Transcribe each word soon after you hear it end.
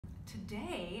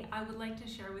Today, I would like to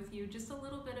share with you just a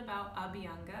little bit about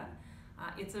Abhyanga.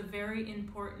 It's a very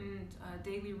important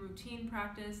daily routine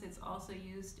practice. It's also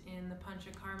used in the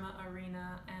Panchakarma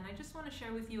arena, and I just want to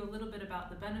share with you a little bit about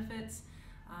the benefits,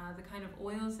 the kind of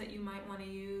oils that you might want to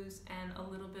use, and a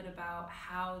little bit about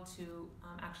how to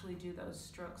actually do those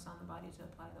strokes on the body to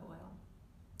apply the oil.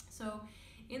 So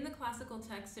in the classical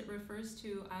text, it refers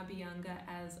to Abhyanga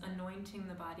as anointing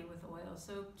the body with oil.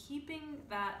 So keeping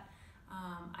that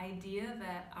idea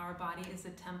that our body is a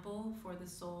temple for the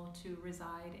soul to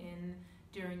reside in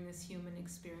during this human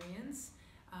experience,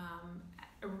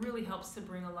 it really helps to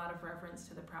bring a lot of reverence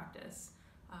to the practice.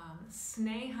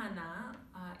 Snehana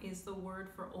is the word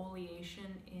for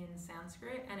oleation in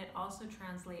Sanskrit, and it also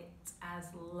translates as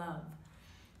love.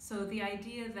 So the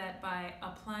idea that by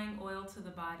applying oil to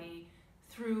the body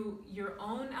through your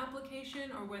own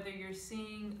application, or whether you're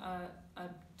seeing a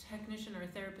technician or a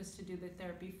therapist to do the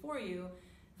therapy for you,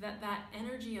 that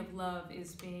energy of love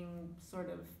is being sort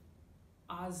of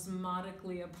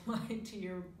osmotically applied to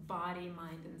your body,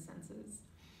 mind, and senses.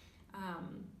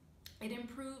 It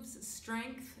improves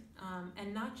strength,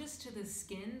 and not just to the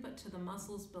skin, but to the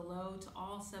muscles below, to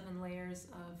all 7 layers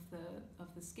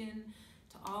of the skin,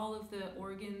 to all of the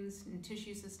organs and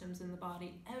tissue systems in the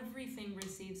body. Everything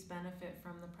receives benefit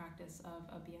from the practice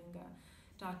of Abhyanga.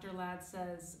 Dr. Ladd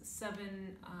says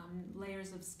 7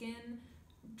 layers of skin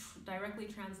directly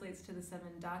translates to the 7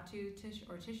 dhatu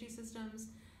tissue systems.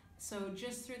 So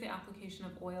just through the application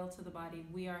of oil to the body,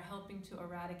 we are helping to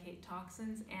eradicate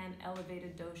toxins and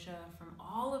elevated dosha from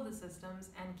all of the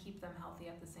systems and keep them healthy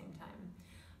at the same time.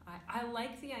 I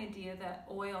like the idea that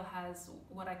oil has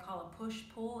what I call a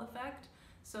push-pull effect,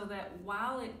 so that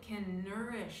while it can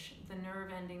nourish the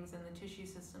nerve endings and the tissue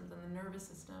systems and the nervous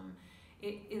system,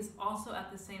 it is also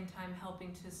at the same time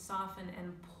helping to soften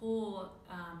and pull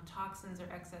toxins or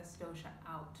excess dosha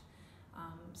out.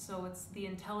 So it's the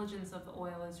intelligence of the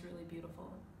oil is really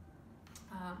beautiful.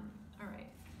 All right.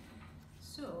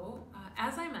 So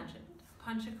as I mentioned,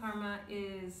 Panchakarma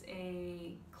is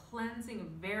a cleansing,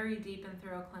 very deep and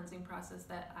thorough cleansing process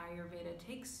that Ayurveda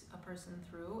takes a person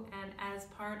through. And as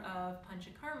part of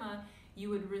Panchakarma, you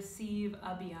would receive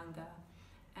Abhyanga.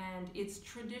 And it's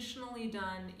traditionally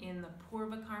done in the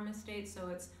Purva Karma state, so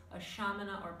it's a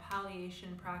shamana or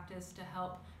palliation practice to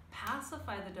help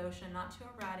pacify the dosha, not to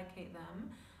eradicate them,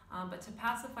 but to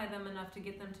pacify them enough to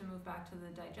get them to move back to the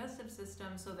digestive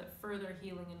system so that further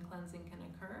healing and cleansing can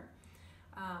occur.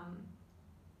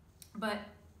 But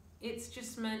it's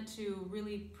just meant to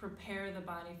really prepare the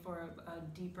body for a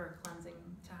deeper cleansing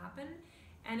to happen.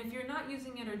 And if you're not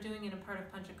using it or doing it in part of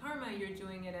Panchakarma, you're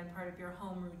doing it in part of your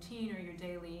home routine or your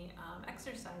daily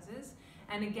exercises.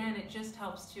 And again, it just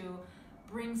helps to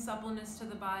bring suppleness to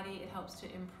the body. It helps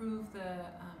to improve the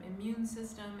immune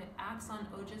system. It acts on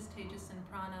ojas, tejas, and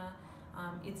prana.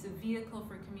 It's a vehicle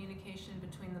for communication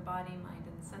between the body, mind,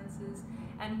 and senses.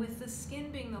 And with the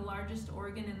skin being the largest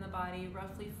organ in the body,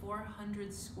 roughly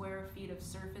 400 square feet of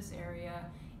surface area,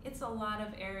 it's a lot of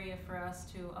area for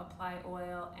us to apply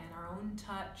oil and our own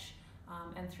touch,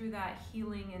 and through that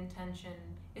healing intention,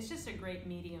 it's just a great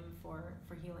medium for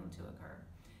healing to occur.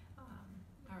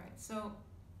 All right, so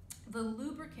the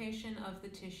lubrication of the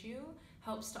tissue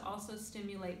helps to also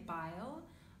stimulate bile.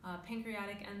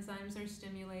 Pancreatic enzymes are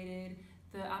stimulated.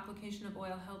 The application of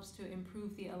oil helps to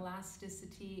improve the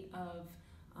elasticity of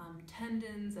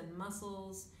tendons and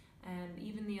muscles, and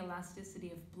even the elasticity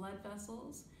of blood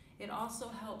vessels. It also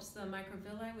helps the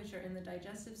microvilli, which are in the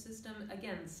digestive system,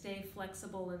 again, stay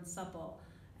flexible and supple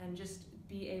and just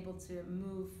be able to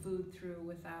move food through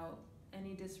without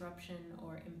any disruption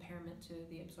or impairment to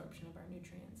the absorption of our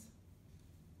nutrients.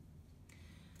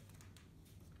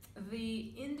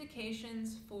 The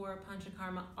indications for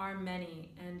Panchakarma are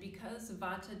many, and because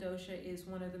Vata dosha is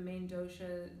one of the main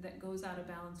dosha that goes out of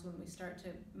balance when we start to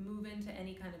move into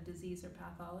any kind of disease or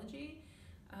pathology,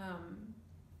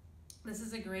 this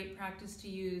is a great practice to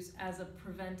use as a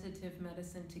preventative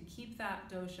medicine to keep that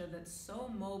dosha that's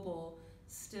so mobile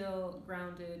still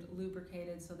grounded,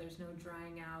 lubricated, so there's no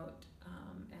drying out,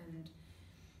 and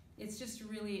it's just a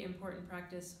really important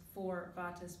practice for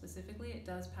Vata specifically. It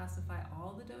does pacify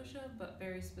all the dosha, but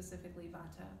very specifically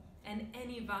Vata. And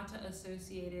any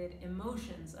Vata-associated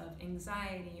emotions of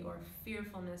anxiety or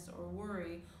fearfulness or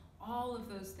worry, all of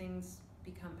those things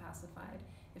become pacified.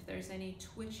 If there's any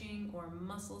twitching or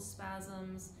muscle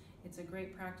spasms, it's a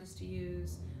great practice to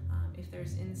use. If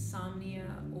there's insomnia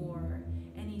or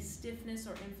any stiffness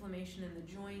or inflammation in the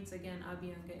joints, again,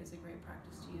 Abhyanga is a great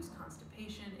practice to use.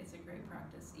 Constipation, it's a great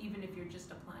practice, even if you're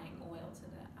just applying oil to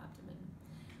the abdomen.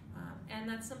 And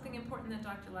that's something important that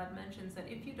Dr. Ladd mentions, that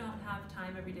if you don't have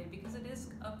time every day, because it is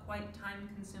a quite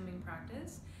time-consuming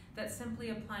practice, that simply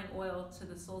applying oil to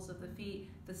the soles of the feet,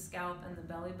 the scalp, and the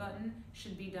belly button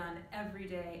should be done every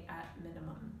day at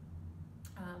minimum.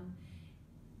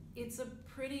 It's a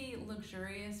pretty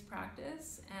luxurious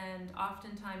practice, and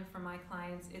oftentimes for my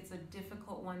clients, it's a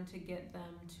difficult one to get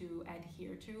them to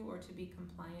adhere to or to be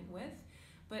compliant with.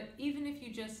 But even if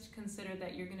you just consider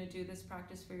that you're going to do this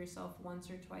practice for yourself once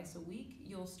or twice a week,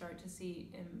 you'll start to see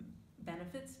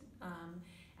benefits,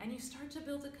 and you start to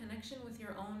build a connection with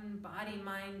your own body,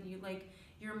 mind.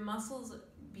 Your muscles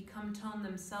become toned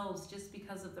themselves just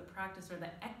because of the practice or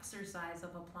the exercise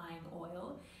of applying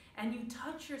oil, and you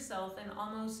touch yourself in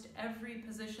almost every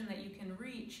position that you can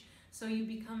reach. So you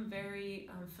become very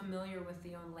familiar with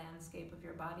the own landscape of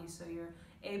your body, so you're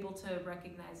able to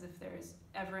recognize if there's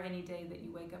ever any day that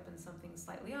you wake up and something's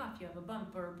slightly off, you have a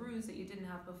bump or a bruise that you didn't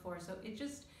have before. So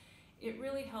it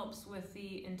really helps with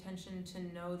the intention to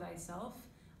know thyself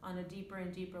on a deeper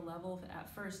and deeper level.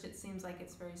 At first it seems like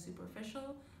it's very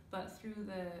superficial, but through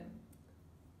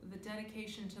the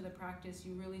dedication to the practice,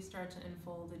 you really start to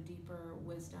unfold a deeper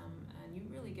wisdom, and you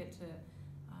really get to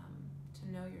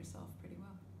know yourself pretty well.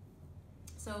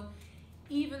 So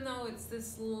even though it's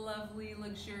this lovely,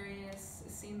 luxurious,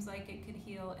 it seems like it could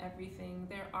heal everything,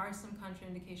 there are some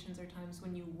contraindications or times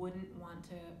when you wouldn't want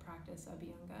to practice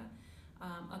Abhyanga.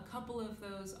 A couple of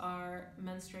those are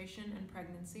menstruation and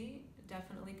pregnancy,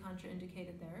 definitely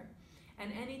contraindicated there.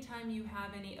 And anytime you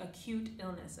have any acute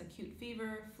illness, acute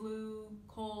fever, flu,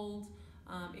 cold,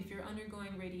 if you're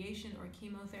undergoing radiation or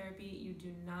chemotherapy, you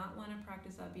do not want to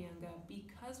practice Abhyanga,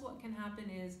 because what can happen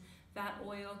is that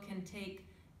oil can take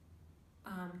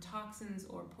toxins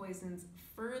or poisons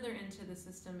further into the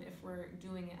system if we're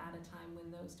doing it at a time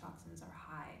when those toxins are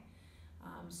high.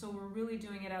 So we're really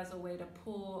doing it as a way to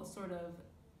pull sort of,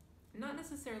 not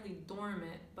necessarily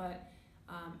dormant, but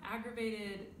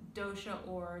aggravated dosha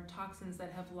or toxins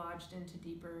that have lodged into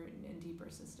deeper and deeper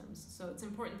systems. So it's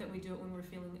important that we do it when we're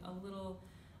feeling a little,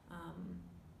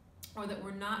 or that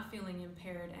we're not feeling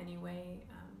impaired anyway,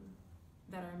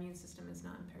 that our immune system is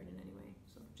not impaired in any way.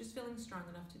 So just feeling strong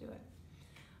enough to do it.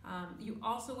 You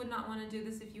also would not want to do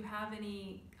this if you have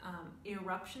any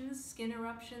eruptions, skin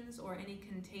eruptions, or any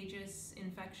contagious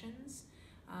infections,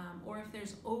 or if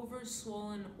there's over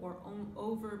swollen or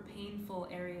over painful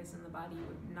areas in the body, you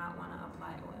would not want to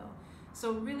apply oil.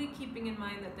 So really keeping in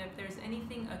mind that if there's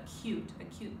anything acute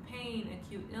pain,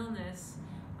 acute illness,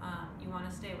 you want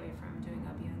to stay away from doing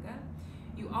Abhyanga.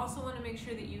 You also want to make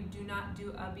sure that you do not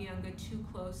do Abhyanga too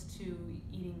close to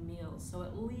eating meals. So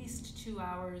at least 2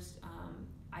 hours,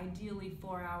 ideally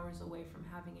 4 hours away from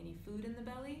having any food in the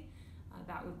belly.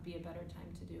 That would be a better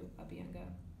time to do Abhyanga.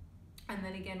 And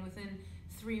then again, within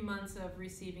 3 months of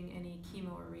receiving any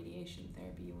chemo or radiation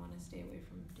therapy, you want to stay away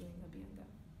from doing Abhyanga.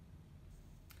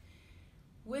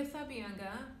 With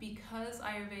Abhyanga, because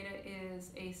Ayurveda is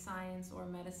a science or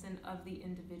medicine of the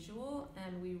individual,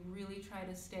 and we really try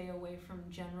to stay away from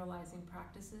generalizing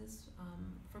practices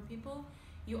for people,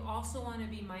 you also want to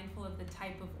be mindful of the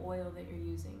type of oil that you're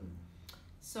using.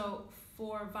 So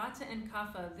for Vata and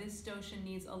Kapha, this dosha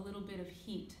needs a little bit of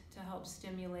heat to help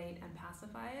stimulate and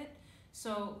pacify it.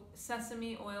 So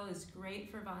sesame oil is great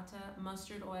for Vata,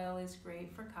 mustard oil is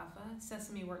great for Kapha,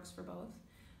 sesame works for both.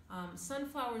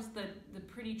 Sunflower's the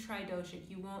pretty tridoshic.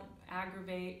 You won't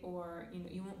aggravate or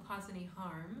you won't cause any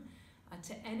harm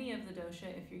to any of the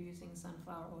dosha if you're using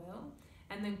sunflower oil.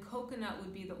 And then coconut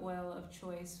would be the oil of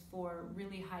choice for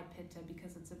really high pitta,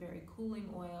 because it's a very cooling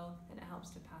oil and it helps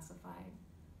to pacify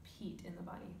heat in the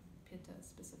body, pitta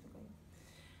specifically.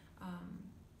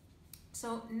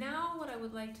 So now what I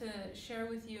would like to share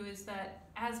with you is that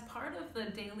as part of the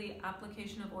daily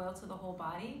application of oil to the whole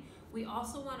body, we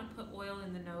also want to put oil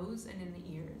in the nose and in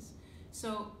the ears.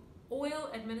 So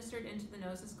oil administered into the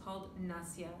nose is called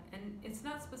nasya, and it's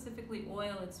not specifically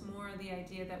oil, it's more the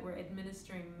idea that we're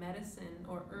administering medicine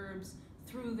or herbs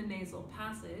through the nasal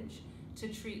passage to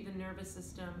treat the nervous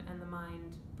system and the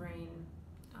mind-brain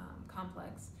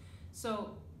complex.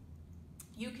 So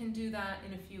you can do that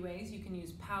in a few ways. You can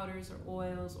use powders or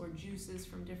oils or juices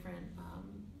from different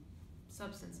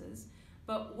substances.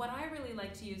 But what I really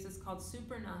like to use is called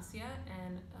Super Nasya,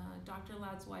 and Dr.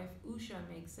 Ladd's wife Usha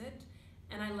makes it,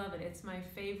 and I love it. It's my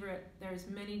favorite. There's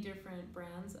many different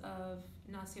brands of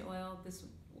Nasya oil.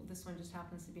 This one just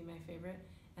happens to be my favorite,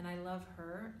 and I love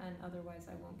her, and otherwise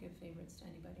I won't give favorites to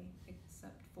anybody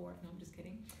except for, no, I'm just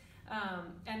kidding.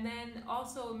 And then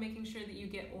also making sure that you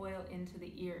get oil into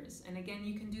the ears. And again,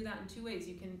 you can do that in two ways.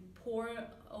 You can pour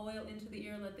oil into the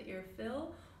ear, let the ear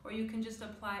fill, or you can just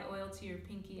apply oil to your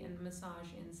pinky and massage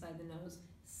inside the nose.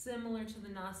 Similar to the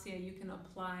nausea, you can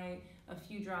apply a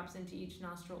few drops into each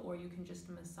nostril, or you can just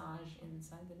massage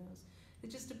inside the nose.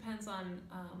 It just depends on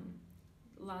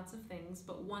lots of things,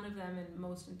 but one of them, and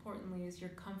most importantly, is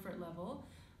your comfort level.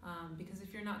 Because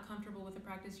if you're not comfortable with the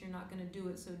practice, you're not going to do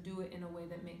it, so do it in a way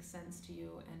that makes sense to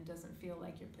you and doesn't feel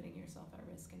like you're putting yourself at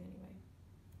risk in any way.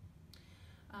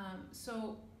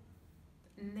 So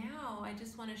now I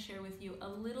just want to share with you a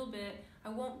little bit. I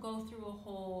won't go through a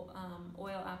whole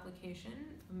oil application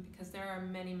because there are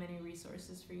many, many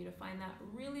resources for you to find that.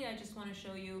 Really, I just want to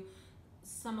show you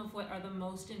some of what are the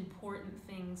most important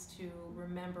things to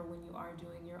remember when you are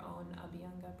doing your own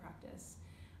Abhyanga practice.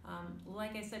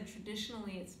 Like I said,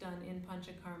 traditionally it's done in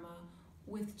Panchakarma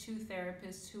with two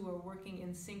therapists who are working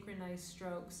in synchronized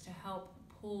strokes to help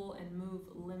pull and move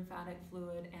lymphatic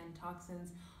fluid and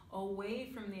toxins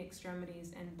away from the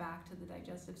extremities and back to the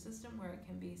digestive system where it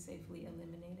can be safely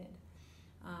eliminated.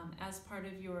 As part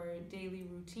of your daily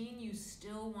routine, you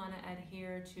still want to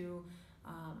adhere to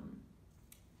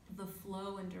the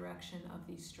flow and direction of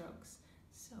these strokes.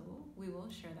 So we will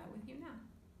share that with you now.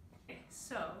 Okay,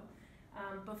 so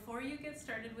before you get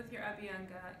started with your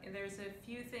Abhyanga, there's a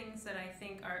few things that I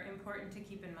think are important to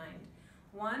keep in mind.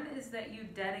 One is that you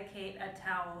dedicate a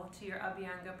towel to your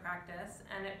Abhyanga practice,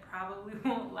 and it probably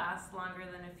won't last longer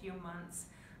than a few months.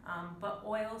 But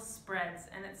oil spreads,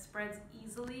 and it spreads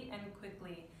easily and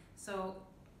quickly. So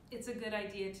it's a good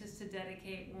idea just to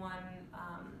dedicate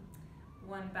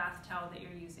one bath towel that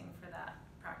you're using for that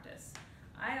practice.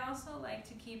 I also like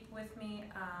to keep with me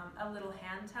a little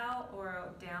hand towel or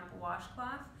a damp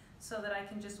washcloth so that I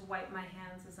can just wipe my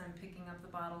hands as I'm picking up the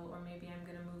bottle, or maybe I'm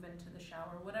going to move into the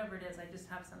shower, whatever it is, I just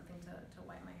have something to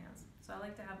wipe my hands. So I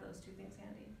like to have those two things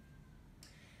handy.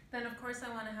 Then of course I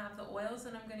want to have the oils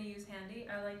that I'm going to use handy.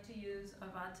 I like to use a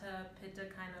Vata Pitta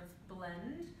kind of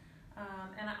blend.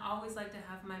 And I always like to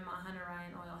have my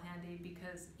Mahanarayan oil handy,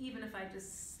 because even if I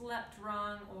just slept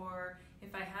wrong or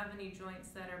if I have any joints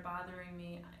that are bothering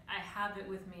me, I have it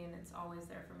with me and it's always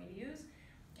there for me to use.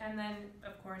 And then,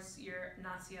 of course, your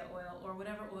Nasya oil or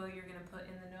whatever oil you're going to put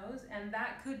in the nose, and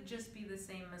that could just be the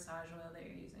same massage oil that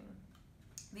you're using.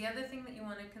 The other thing that you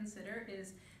want to consider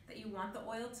is that you want the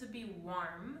oil to be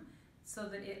warm so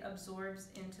that it absorbs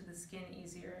into the skin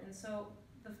easier. And so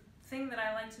the thing that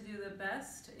I like to do the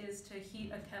best is to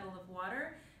heat a kettle of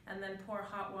water and then pour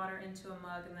hot water into a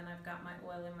mug, and then I've got my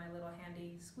oil in my little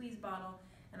handy squeeze bottle,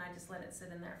 and I just let it sit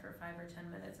in there for 5 or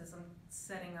 10 minutes as I'm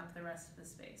setting up the rest of the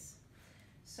space.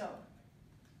 So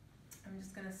I'm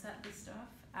just going to set this stuff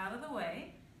out of the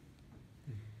way,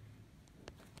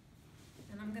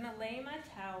 and I'm going to lay my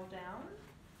towel down.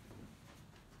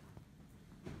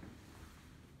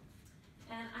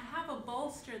 And I have a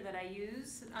bolster that I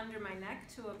use under my neck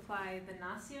to apply the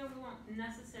Nasya. We won't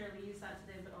necessarily use that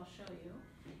today, but I'll show you.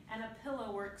 And a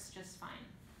pillow works just fine.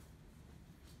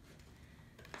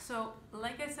 So,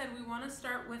 like I said, we want to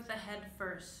start with the head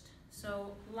first.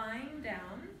 So, lying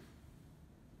down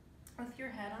with your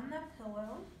head on that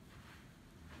pillow.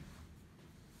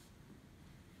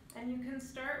 And you can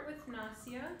start with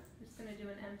Nasya. I'm just going to do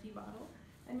an empty bottle.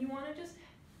 And you want to just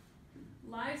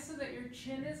lie so that your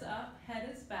chin is up, head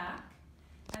is back,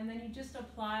 and then you just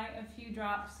apply a few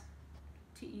drops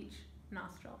to each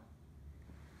nostril.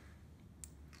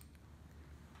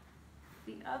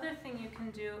 The other thing you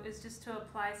can do is just to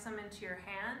apply some into your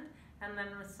hand and then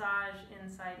massage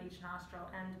inside each nostril.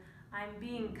 And I'm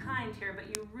being kind here,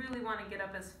 but you really want to get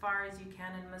up as far as you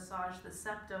can and massage the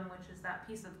septum, which is that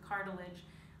piece of cartilage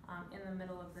in the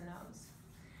middle of the nose.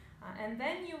 And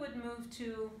then you would move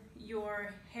to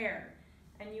your hair.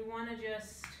 And you want to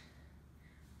just,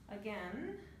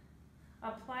 again,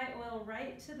 apply oil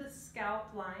right to the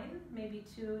scalp line, maybe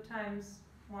 2 times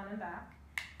 1 and back.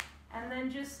 And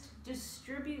then just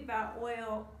distribute that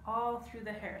oil all through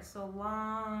the hair. So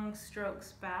long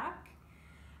strokes back.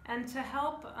 And to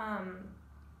help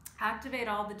activate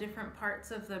all the different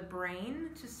parts of the brain,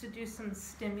 just to do some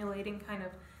stimulating kind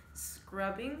of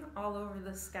scrubbing all over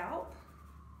the scalp.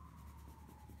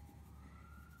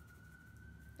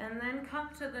 And then come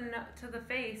to the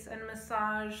face and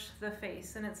massage the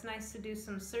face. And it's nice to do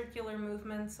some circular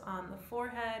movements on the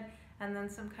forehead and then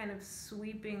some kind of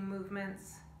sweeping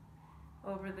movements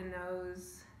over the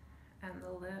nose and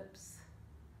the lips,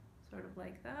 sort of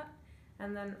like that.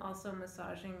 And then also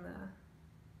massaging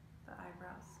the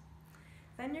eyebrows.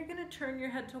 Then you're going to turn your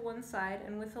head to one side,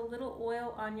 and with a little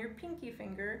oil on your pinky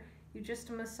finger, you just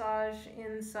massage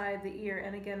inside the ear,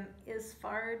 and again, as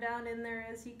far down in there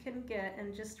as you can get,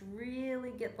 and just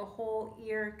really get the whole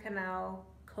ear canal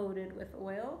coated with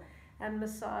oil, and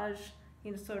massage,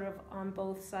 you know, sort of on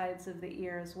both sides of the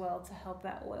ear as well to help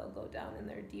that oil go down in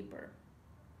there deeper.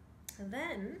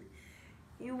 Then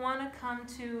you want to come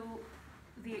to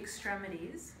the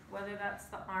extremities, whether that's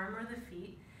the arm or the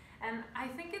feet. And I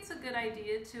think it's a good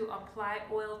idea to apply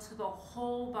oil to the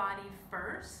whole body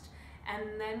first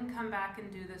and then come back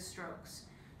and do the strokes.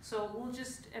 So we'll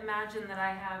just imagine that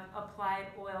I have applied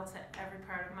oil to every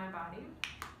part of my body.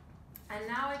 And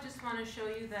now I just want to show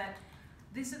you that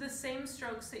these are the same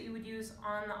strokes that you would use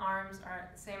on the arms, are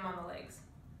same on the legs.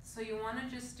 So you want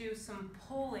to just do some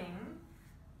pulling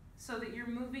so that you're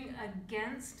moving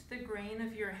against the grain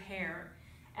of your hair.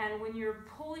 And when you're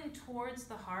pulling towards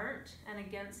the heart and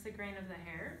against the grain of the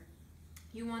hair,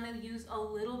 you want to use a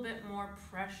little bit more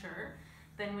pressure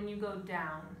than when you go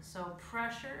down. So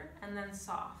pressure and then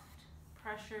soft,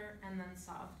 pressure and then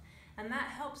soft. And that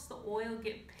helps the oil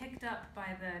get picked up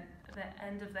by the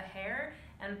end of the hair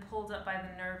and pulled up by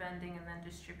the nerve ending and then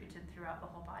distributed throughout the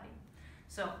whole body.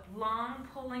 So long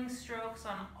pulling strokes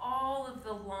on all of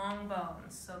the long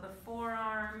bones. So the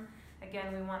forearm,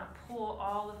 again, we want to pull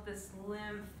all of this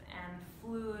lymph and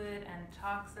fluid and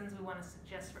toxins. We want to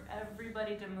suggest for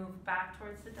everybody to move back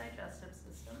towards the digestive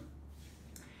system.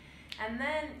 And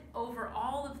then over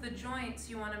all of the joints,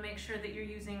 you want to make sure that you're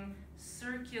using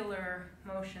circular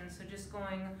motion. So just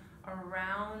going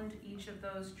around each of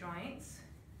those joints.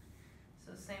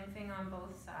 So same thing on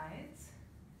both sides.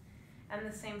 And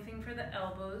the same thing for the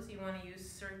elbows. You want to use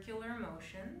circular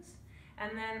motions.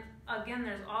 And then again,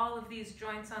 there's all of these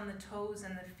joints on the toes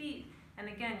and the feet. And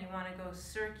again, you want to go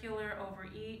circular over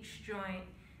each joint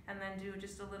and then do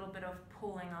just a little bit of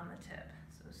pulling on the tip.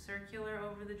 So circular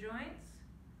over the joints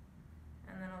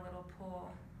and then a little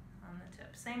pull on the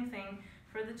tip. Same thing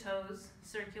for the toes,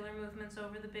 circular movements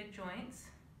over the big joints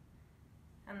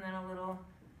and then a little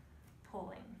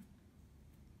pulling.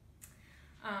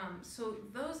 So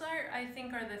those are, I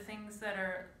think, are the things that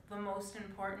are the most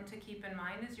important to keep in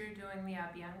mind as you're doing the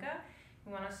Abhyanga.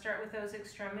 You want to start with those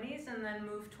extremities and then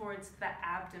move towards the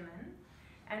abdomen.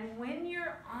 And when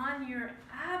you're on your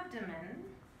abdomen,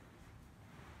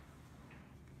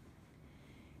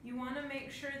 you want to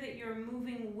make sure that you're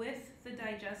moving with the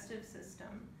digestive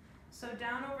system. So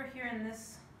down over here in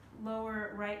this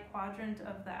lower right quadrant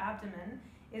of the abdomen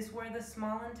is where the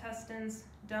small intestines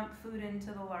dump food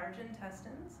into the large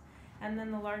intestines, and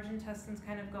then the large intestines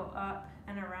kind of go up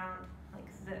and around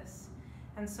like this.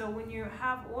 And so when you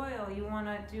have oil, you want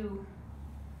to do,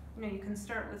 you can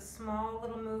start with small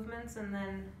little movements and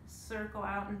then circle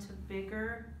out into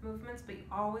bigger movements, but you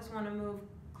always want to move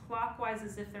clockwise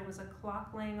as if there was a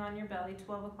clock laying on your belly.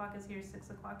 12 o'clock is here, 6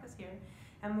 o'clock is here,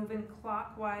 and moving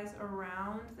clockwise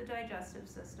around the digestive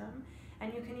system.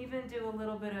 And you can even do a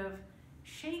little bit of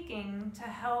shaking to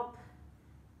help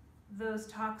those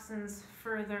toxins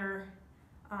further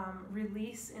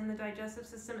release in the digestive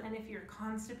system. And if you're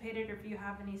constipated or if you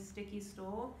have any sticky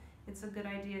stool, it's a good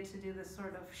idea to do this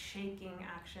sort of shaking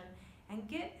action. And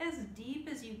get as deep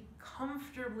as you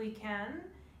comfortably can.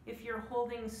 If you're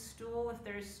holding stool, if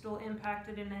there's stool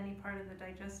impacted in any part of the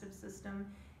digestive system,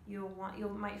 you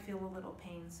might feel a little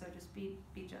pain, so just be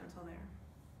gentle there.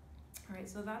 All right,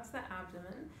 so that's the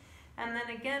abdomen. And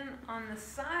then again on the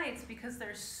sides, because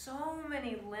there's so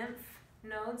many lymph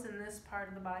nodes in this part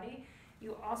of the body,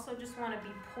 you also just want to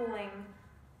be pulling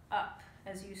up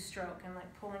as you stroke and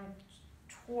like pulling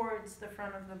towards the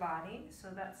front of the body. So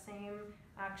that same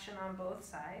action on both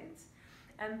sides.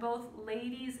 And both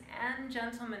ladies and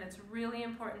gentlemen, it's really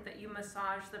important that you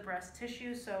massage the breast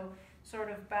tissue, so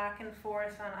sort of back and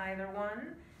forth on either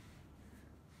one.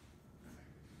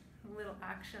 A little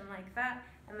action like that.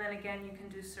 And then again, you can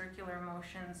do circular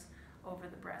motions over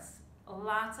the breasts.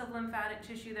 Lots of lymphatic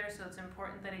tissue there, so it's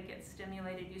important that it gets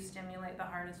stimulated. You stimulate the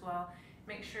heart as well.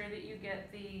 Make sure that you get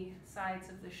the sides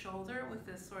of the shoulder with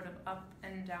this sort of up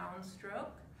and down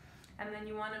stroke. And then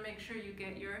you want to make sure you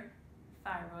get your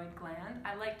thyroid gland.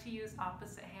 I like to use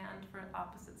opposite hand for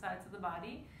opposite sides of the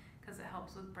body because it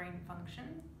helps with brain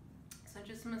function. So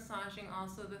just massaging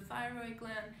also the thyroid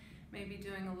gland, maybe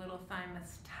doing a little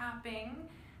thymus tapping,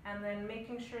 and then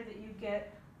making sure that you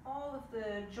get all of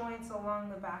the joints along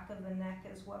the back of the neck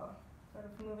as well. Sort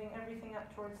of moving everything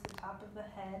up towards the top of the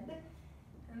head.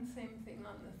 And same thing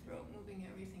on the throat, moving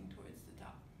everything towards the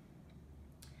top.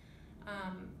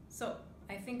 So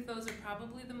I think those are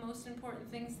probably the most important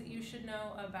things that you should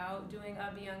know about doing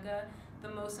Abhyanga. The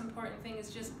most important thing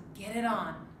is just get it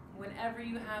on. Whenever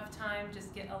you have time,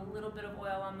 just get a little bit of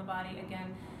oil on the body.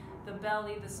 Again, the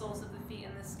belly, the soles of the feet,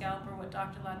 and the scalp are what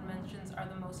Dr. Ladd mentions are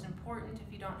the most important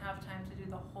if you don't have time to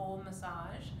do the whole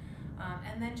massage.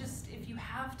 And then just, if you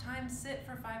have time, sit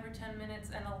for 5 or 10 minutes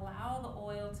and allow the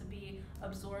oil to be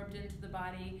absorbed into the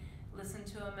body. Listen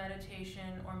to a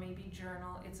meditation or maybe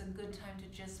journal. It's a good time to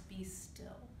just be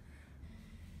still.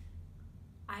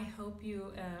 I hope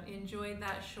you enjoyed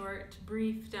that short,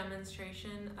 brief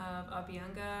demonstration of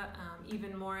Abhyanga.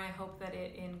 Even more, I hope that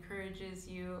it encourages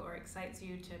you or excites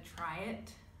you to try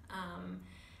it.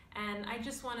 And I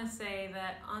just want to say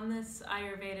that on this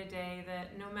Ayurveda day,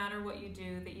 that no matter what you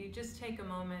do, that you just take a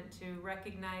moment to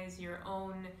recognize your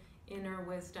own inner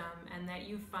wisdom and that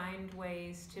you find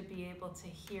ways to be able to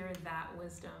hear that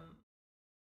wisdom